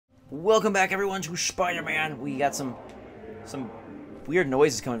Welcome back, everyone, to Spider-Man. We got some weird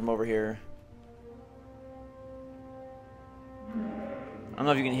noises coming from over here. I don't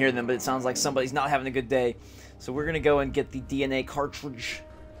know if you can hear them, but it sounds like somebody's not having a good day. So we're gonna go and get the DNA cartridge.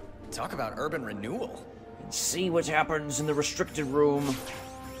 Talk about urban renewal. And see what happens in the restricted room.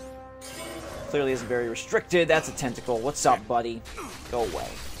 Clearly isn't very restricted. That's a tentacle. What's up, buddy? Go away.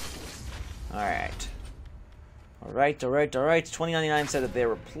 Alright. Alright. $20.99 said that there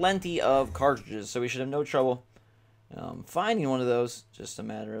were plenty of cartridges, so we should have no trouble finding one of those. Just a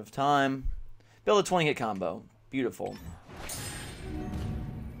matter of time. Build a 20-hit combo. Beautiful.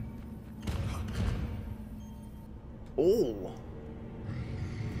 Oh.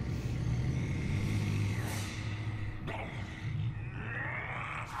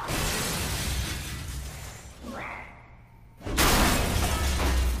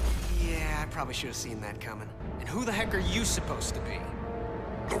 Yeah, I probably should have seen that coming. And who the heck are you supposed to be?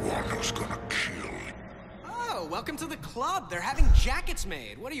 The one who's gonna kill. Oh, welcome to the club. They're having jackets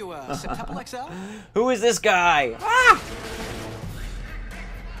made. What are you, Septuple XL? Who is this guy? Ah!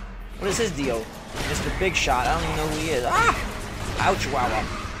 What is his deal? Mr. Big Shot. I don't even know who he is. Ah! Ouch, wow.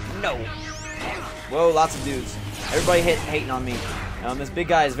 No. Whoa, lots of dudes. Everybody hating on me. This big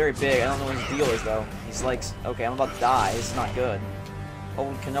guy is very big. I don't know what his deal is, though. He's like, okay, I'm about to die. This is not good.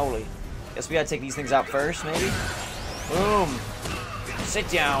 Holy cannoli. Guess we gotta take these things out first, maybe? Boom. Sit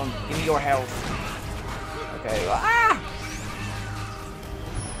down. Give me your health. Okay. Ah!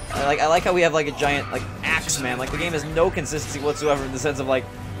 I like how we have like a giant like axe man. Like the game has no consistency whatsoever in the sense of like,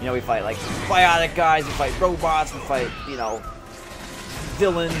 you know, we fight like biotic guys, we fight robots, we fight, you know,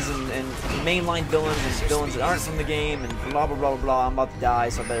 villains and mainline villains and villains that aren't from the game and blah blah blah blah blah. I'm about to die,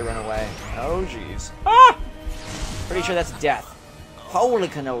 so I better run away. Oh jeez. Ah! Pretty sure that's death. Holy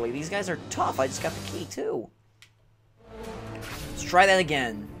cannoli, these guys are tough. I just got the key too. Let's try that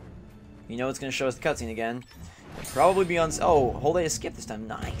again. You know it's gonna show us the cutscene again. It'll probably be on. Oh, hold A to skip this time.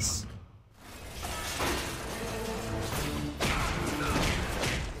 Nice.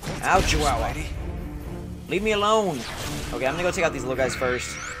 Ouch, wow. Leave me alone. Okay, I'm gonna go take out these little guys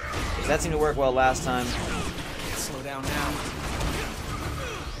first. That seemed to work well last time. Slow down now.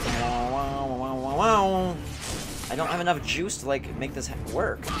 I don't have enough juice to like make this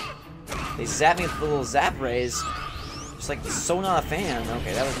work. They zap me with the little zap rays. Just like so not a fan.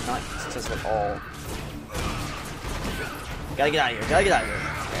 Okay, that was not successful at all. Gotta get out of here. Gotta get out of here.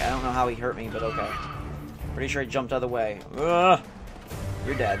 Okay, I don't know how he hurt me, but okay. Pretty sure he jumped out of the way. Ugh.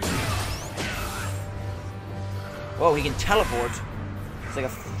 You're dead. Whoa, he can teleport. It's like a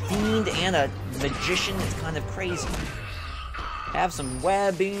fiend and a magician. It's kind of crazy. Have some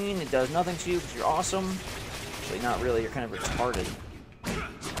webbing. It does nothing to you because you're awesome. Actually, not really. You're kind of retarded.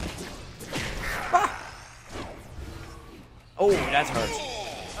 Ah! Oh, that's hurt.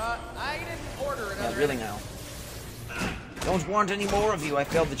 I didn't order another. Yeah, really now. Don't want any more of you. I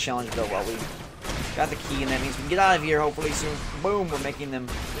failed the challenge though. Well, we got the key, and that means we can get out of here hopefully soon. Boom! We're making them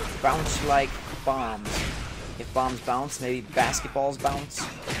bounce like bombs. If bombs bounce, maybe basketballs bounce.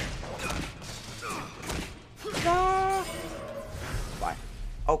 Ah. Bye.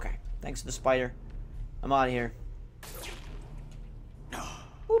 Okay. Thanks to the spider. I'm out of here.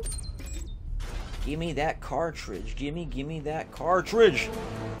 Whoop. Give me that cartridge. Gimme that cartridge.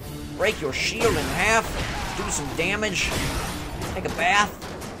 Break your shield in half. Do some damage. Take a bath.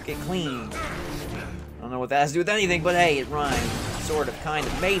 Get clean. I don't know what that has to do with anything, but hey, it rhymes. Sort of, kind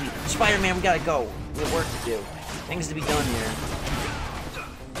of, maybe. Spider-Man, we gotta go. We have work to do. Things to be done here.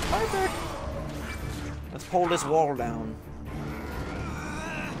 Perfect. Let's pull this wall down.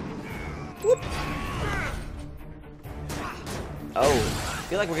 Whoop. Oh.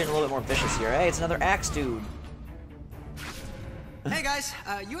 I feel like we're getting a little bit more vicious here. Hey, it's another axe dude. Hey guys,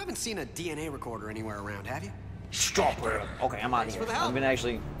 you haven't seen a DNA recorder anywhere around, have you? Stop him. Okay, I'm out of here. for the help. I'm gonna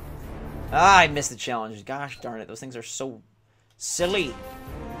actually. Ah, I missed the challenge. Gosh darn it, those things are so silly.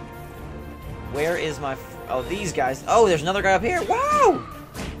 Where is my? Oh, these guys. Oh, there's another guy up here. Wow.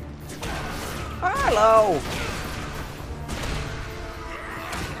 Hello.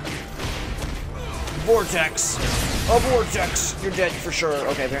 Vortex. A vortex! You're dead for sure.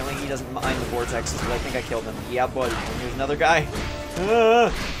 Okay, apparently he doesn't mind the vortexes, but I think I killed him. Yeah, buddy. And here's another guy.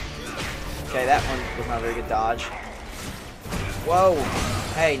 Okay, that one was not a very good dodge. Whoa.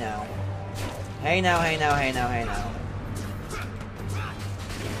 Hey now. Hey now, hey now, hey now, hey now.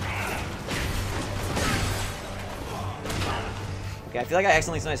 Okay, I feel like I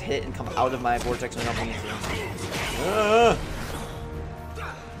accidentally sometimes hit and come out of my vortex when I don't mean to.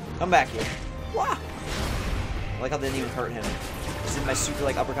 Come back here. Wah! I like how they didn't even hurt him. Just did my super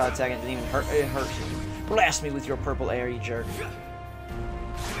like uppercut attack and it didn't even hurt. It hurt. Blast me with your purple air, you jerk.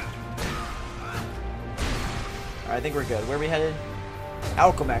 I think we're good. Where are we headed?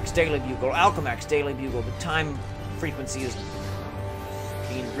 Alchemax Daily Bugle. Alchemax Daily Bugle. The time frequency is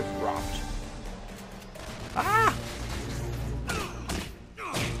being rip-ropped. Ah!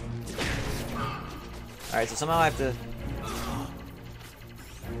 Alright, so somehow I have to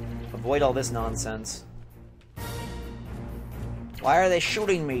avoid all this nonsense. Why are they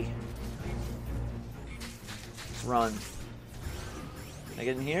shooting me? Let's run. Can I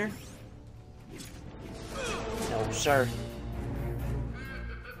get in here? No, sir.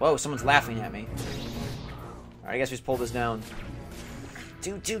 Whoa, someone's laughing at me. Alright, I guess we just pull this down.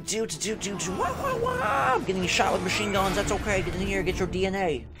 Wah, wah, wah. I'm getting shot with machine guns. That's okay. Get in here. Get your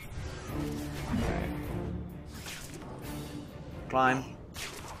DNA. Okay. Climb.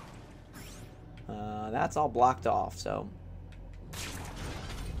 That's all blocked off, so...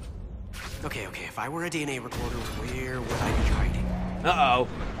 Okay, if I were a DNA recorder, where would I be hiding? Uh-oh.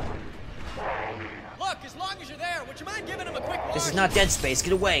 Look, as long as you're there, would you mind giving him a quick warning? This is not Dead Space.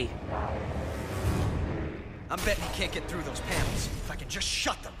 Get away. I'm betting he can't get through those panels. If I can just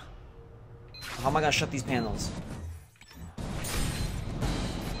shut them. How am I gonna shut these panels?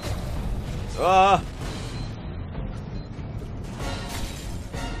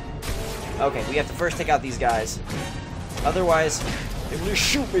 Okay, we have to first take out these guys. Otherwise, they will just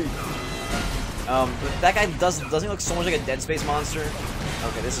shoot me. But that guy doesn't he look so much like a Dead Space monster?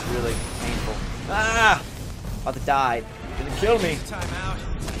 Okay, this is really painful. Ah! About to die. Gonna kill me. Time out.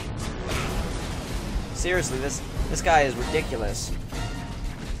 Seriously, this guy is ridiculous.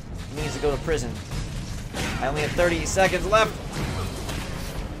 He needs to go to prison. I only have 30 seconds left.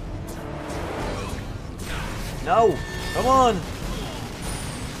 No! Come on!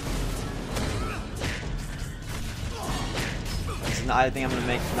 This is not, I think I'm gonna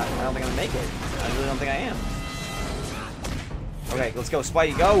make. I don't think I'm gonna make it. I really don't think I am. Okay, let's go,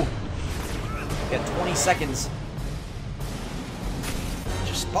 Spidey, go! We got 20 seconds.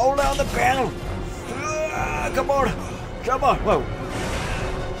 Just pull down the panel. Come on! Come on! Whoa!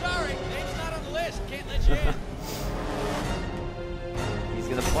 Sorry, name's not on the list. Can't let you in. He's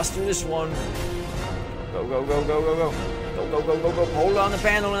gonna bust through this one. Go, go, go, go, go, go. Go, go, go, go, go. Hold on the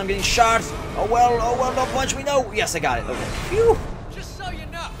panel and I'm getting shot. Oh well, don't punch me. No! Yes, I got it. Okay. Phew! Just so you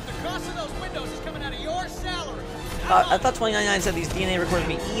know, the cost of those windows is coming out of your salary. I thought 2099 said these DNA recorders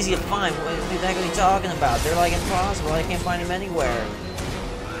would be easy to find. What the heck are you talking about? They're like impossible. I can't find them anywhere.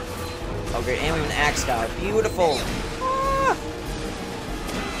 Oh great, and we have an axe guy. Beautiful! Ah!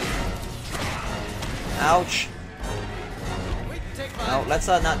 Ouch. No, let's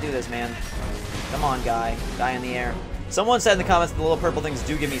not do this, man. Come on, guy. Die in the air. Someone said in the comments that the little purple things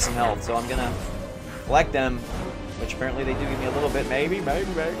do give me some health, so I'm gonna collect them. Which apparently they do give me a little bit. Maybe.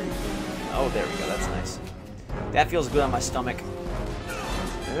 Oh, there we go. That's nice. That feels good on my stomach.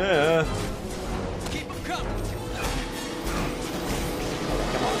 Yeah. Keep them coming.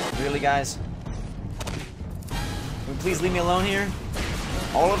 Come on. Really, guys? Can we please leave me alone here?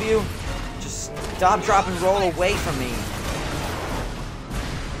 All of you? Just stop, drop, and roll away from me.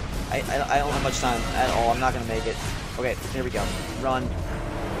 I don't have much time at all. I'm not going to make it. Okay, here we go. Run.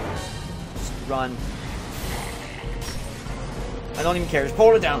 Just run. I don't even care. Just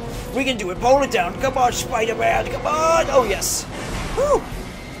pull it down. We can do it. Pull it down. Come on, Spider-Man. Come on. Oh, yes. Woo.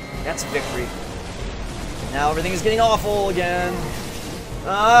 That's victory. Now everything is getting awful again.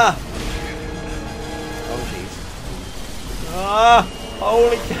 Ah! Oh, jeez. Ah!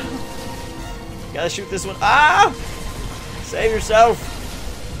 Holy cow. Gotta shoot this one. Ah! Save yourself.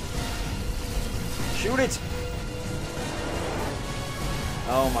 Shoot it.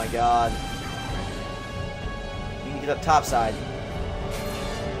 Oh, my God. You can get up top side.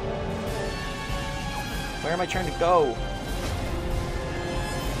 Where am I trying to go?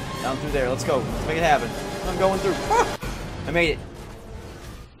 Down through there. Let's go. Let's make it happen. I'm going through. Ah! I made it.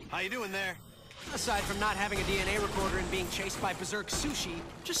 How you doing there? Aside from not having a DNA recorder and being chased by berserk sushi,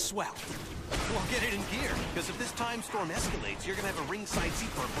 just swell. Well, get it in gear, because if this time storm escalates, you're gonna have a ringside seat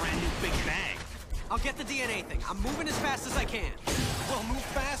for a brand new Big Bang. I'll get the DNA thing. I'm moving as fast as I can. Well, move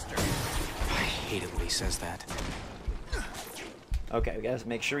faster. I hate it when he says that. Okay, we gotta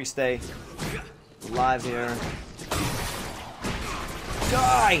make sure we stay alive here.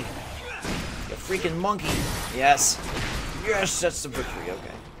 Die! You freaking monkey! Yes! Yes, that's the victory.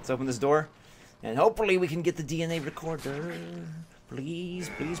 Okay. Let's open this door. And hopefully we can get the DNA recorder. Please,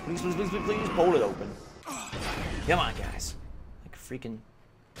 please, please, please, please, please, please, pull it open. Come on, guys. Like freaking...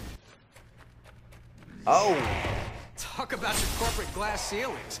 Oh! Talk about your corporate glass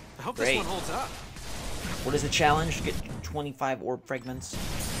ceilings. I hope Great. this one holds up. What is the challenge? Get 25 orb fragments. I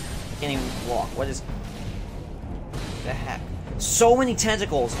can't even walk. What is... the heck? So many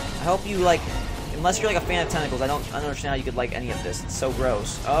tentacles. I hope you, like, unless you're like a fan of tentacles, I don't understand how you could like any of this. It's so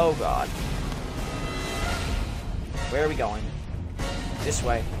gross. Oh god. Where are we going? This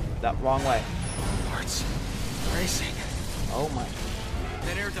way. That wrong way. Parts racing. Oh my.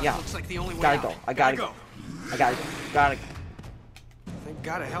 That air duct Yeah. looks like the only way Gotta out. go. I gotta go. I gotta go. Gotta go. Thank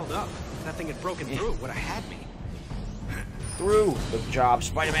God it held up. If that thing had broken through, it would have had me. Through. Good job.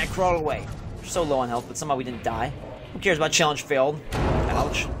 Spider-Man crawled away. We're so low on health, but somehow we didn't die. Who cares about challenge failed?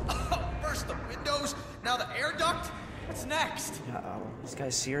 Ouch. First the windows, now the air duct. What's next? Uh-oh. This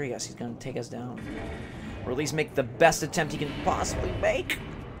guy's serious. He's gonna take us down. Or at least make the best attempt he can possibly make.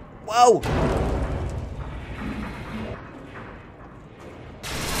 Whoa!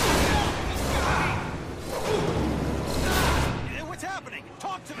 What's happening?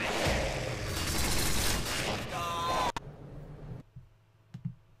 Talk to me.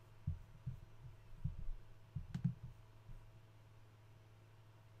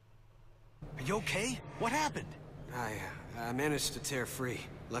 Are you okay? What happened? I managed to tear free.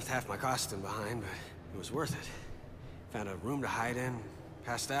 Left half my costume behind, but it was worth it. Found a room to hide in,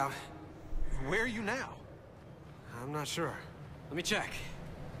 passed out. Where are you now? I'm not sure. Let me check.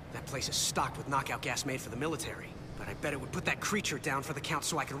 That place is stocked with knockout gas made for the military, but I bet it would put that creature down for the Count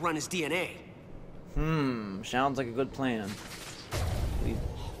so I could run his DNA. Sounds like a good plan.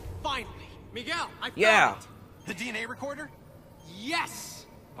 Finally! Miguel, I found Yeah. it! The DNA recorder? Yes!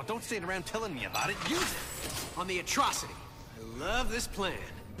 Oh, don't stand around telling me about it. Use it. On the atrocity. I love this plan.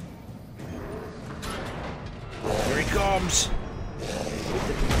 Here he comes.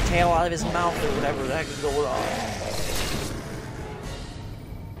 With the tail out of his mouth or whatever the heck is going on.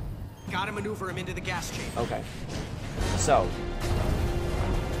 Gotta maneuver him into the gas chamber. Okay. So,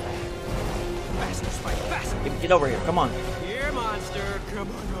 Faster, Spike, faster! get over here. Come on. Here, monster! Come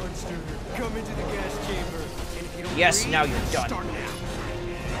on, monster! Come into the gas chamber. And if you don't Yes, breathe, now you're done. Start now.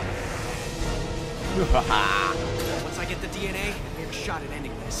 Once I get the DNA, we have a shot at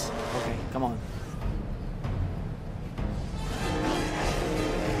ending this. Okay, come on.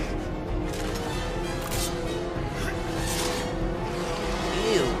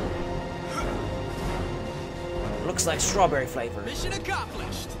 Ew. Looks like strawberry flavor. Mission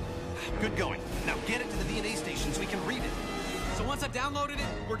accomplished! Good going. Now get it to the DNA station so we can read it. So once I've downloaded it,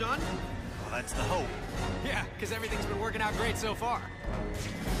 we're done? Well, that's the hope. Yeah, because everything's been working out great so far.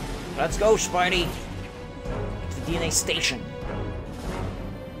 Let's go, Spidey. To the DNA station.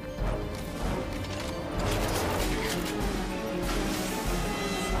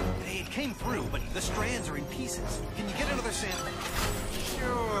 Hey, it came through, but the strands are in pieces. Can you get another sample?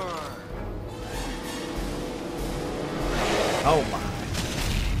 Sure. Oh my.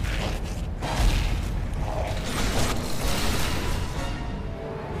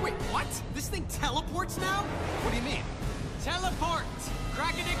 Wait, what? This thing teleports now? What do you mean? Teleport!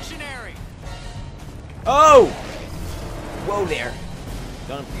 Crack a dictionary! Oh! Whoa there.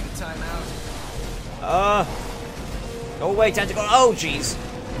 Don't. Timeout. Go away, tentacle. Oh, jeez.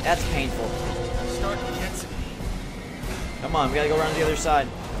 That's painful. Starting to get to me. Come on, we gotta go around the other side.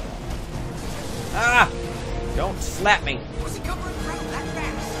 Ah! Don't slap me. Was he covering ground that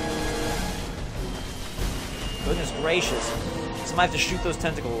fast? Goodness gracious. Somebody have to shoot those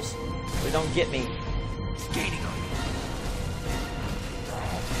tentacles. They don't get me. It's gaining on you.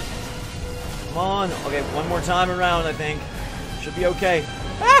 Come on. Okay, one more time around, I think. Should be okay.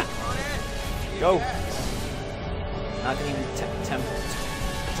 Ah! Go. Not gonna even tempt.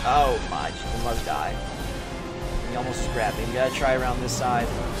 Oh my, we must die. He almost just grabbed me. We gotta try around this side.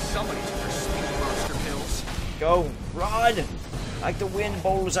 Somebody took their sweet monster pills. Go. Run! Like the wind,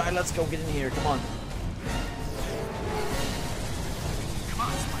 bullseye. Let's go get in here. Come on. Come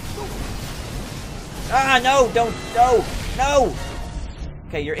on, Spike. Ah, no! Don't. No! No!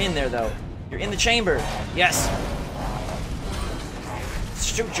 Okay, you're in there, though. You're in the chamber. Yes.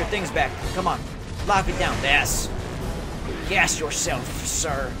 Shoot your things back. Come on. Lock it down. Yes. Gas yourself,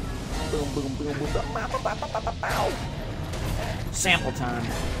 sir. Boom, boom, boom, boom. Bow, bow, bow, bow, bow, bow. Sample time.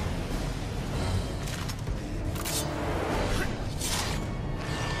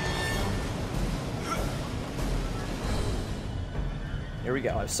 Here we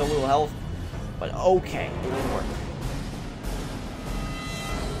go. I have so little health, but okay. It will work.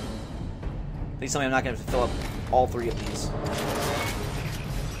 Please tell me I'm not going to have to fill up all three of these.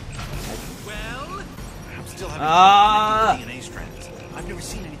 Well, I'm still having Ah! trouble with DNA strands. I've never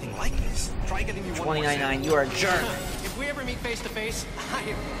seen anything like this. Try getting me one more 2099, sample. you are a jerk. If we ever meet face to face, I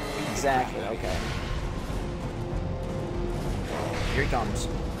am. Exactly, okay. Here he comes.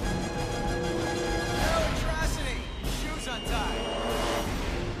 No atrocity! Shoes untied.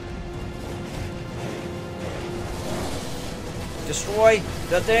 Destroy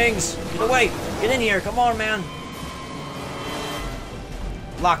the things. Get away. Get in here. Come on, man.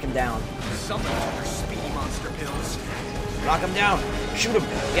 Lock him down. Somebody took her speedy monster pills. Lock him down. Shoot him.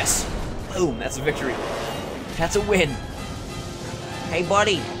 Yes. Boom. That's a victory. That's a win. Hey,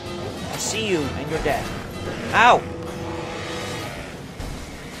 buddy. I see you, and you're dead. Ow.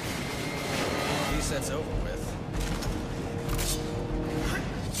 At least that's over with.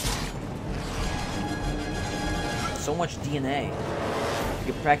 So much DNA.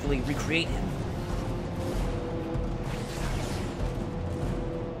 You could practically recreate him.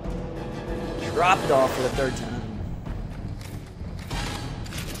 Dropped off for the third time.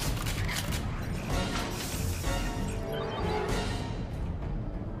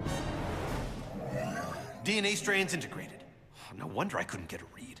 DNA strands integrated. No wonder I couldn't get a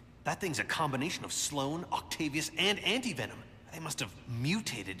read. That thing's a combination of Sloan, Octavius, and Antivenom. They must have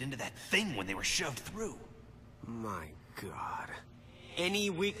mutated into that thing when they were shoved through. My God.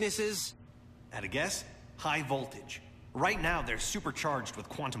 Any weaknesses? At a guess? High voltage. Right now, they're supercharged with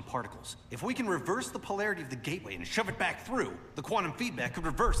quantum particles. If we can reverse the polarity of the gateway and shove it back through, the quantum feedback could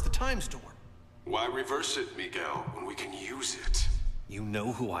reverse the time storm. Why reverse it, Miguel, when we can use it? You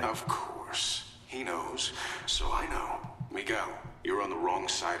know who I... Of course. He knows, so I know. Miguel, you're on the wrong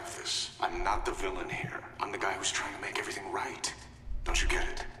side of this. I'm not the villain here. I'm the guy who's trying to make everything right. Don't you get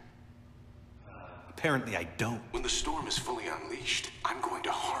it? Apparently I don't. When the storm is fully unleashed, I'm going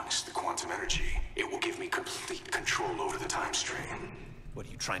to harness the quantum energy. It will give me complete control over the time stream. What, are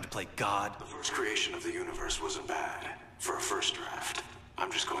you trying to play God? The first creation of the universe wasn't bad. For a first draft,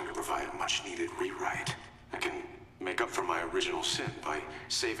 I'm just going to provide a much-needed rewrite. I can make up for my original sin by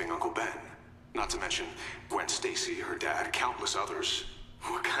saving Uncle Ben. Not to mention Gwen Stacy, her dad, countless others.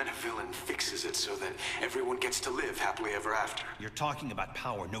 What kind of villain fixes it so that everyone gets to live happily ever after? You're talking about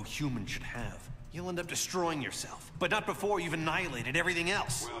power no human should have. You'll end up destroying yourself, but not before you've annihilated everything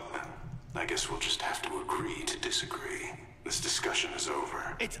else. Well, then, I guess we'll just have to agree to disagree. This discussion is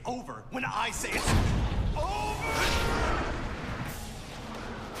over. It's over when I say it's over!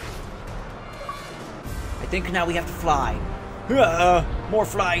 I think now we have to fly. More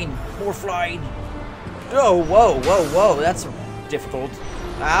flying. More flying. Oh, whoa, whoa, whoa. That's difficult.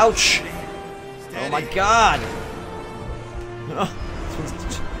 Ouch. Oh my God.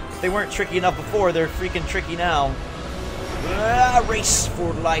 They weren't tricky enough before, they're freaking tricky now. Race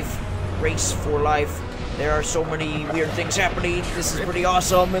for life. Race for life. There are so many weird things happening. This is pretty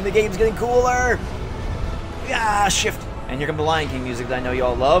awesome, and the game's getting cooler. Shift. And here comes the Lion King music that I know you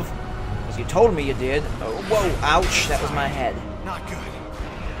all love. Because you told me you did. Oh, whoa, ouch, that was my head. Not good.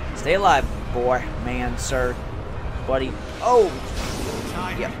 Stay alive, boy, man, sir, buddy. Oh,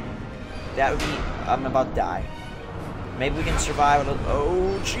 yeah. That would be, I'm about to die. Maybe we can survive a little.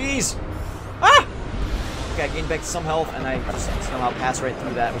 Oh, jeez. Ah! Okay, I gained back some health, and I just somehow passed right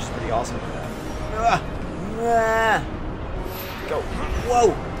through that, which is pretty awesome. Go.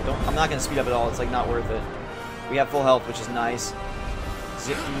 Whoa! I'm not going to speed up at all. It's, like, not worth it. We have full health, which is nice.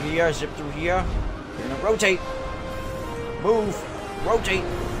 Zip through here, zip through here. We're going to rotate. Move. Rotate.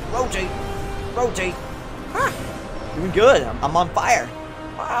 Rotate. Rotate. Ah! Doing good. I'm on fire.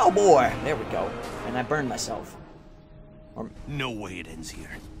 Wow, boy. There we go. And I burned myself. No way it ends here.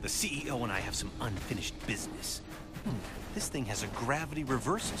 The CEO and I have some unfinished business. This thing has a gravity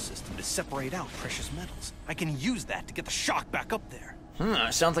reversal system to separate out precious metals. I can use that to get the shock back up there.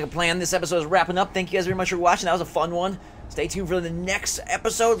 Sounds like a plan. This episode is wrapping up. Thank you guys very much for watching. That was a fun one. Stay tuned for the next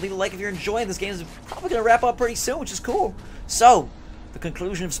episode. Leave a like if you're enjoying this game. Is probably going to wrap up pretty soon, which is cool. So, the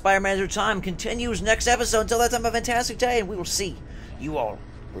conclusion of Spider-Man Time continues next episode. Until that time, have a fantastic day, and we will see you all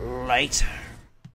later.